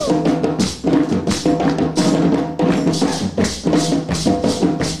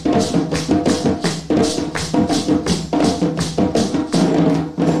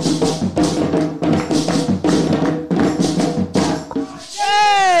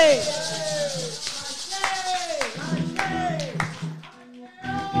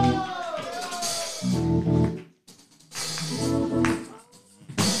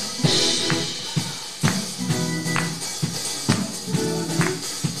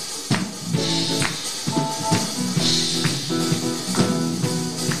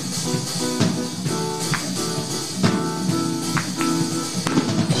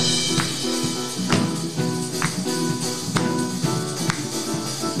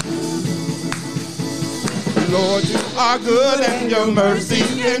Lord, you are good and your mercy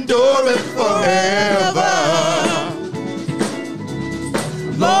endureth forever.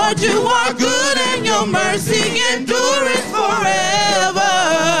 Lord, you are good and your mercy endureth forever.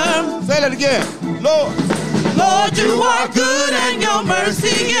 Say that again. Lord, you are good and your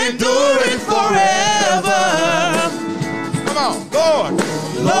mercy endureth forever. Come on, Lord.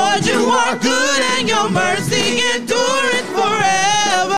 Lord, you are good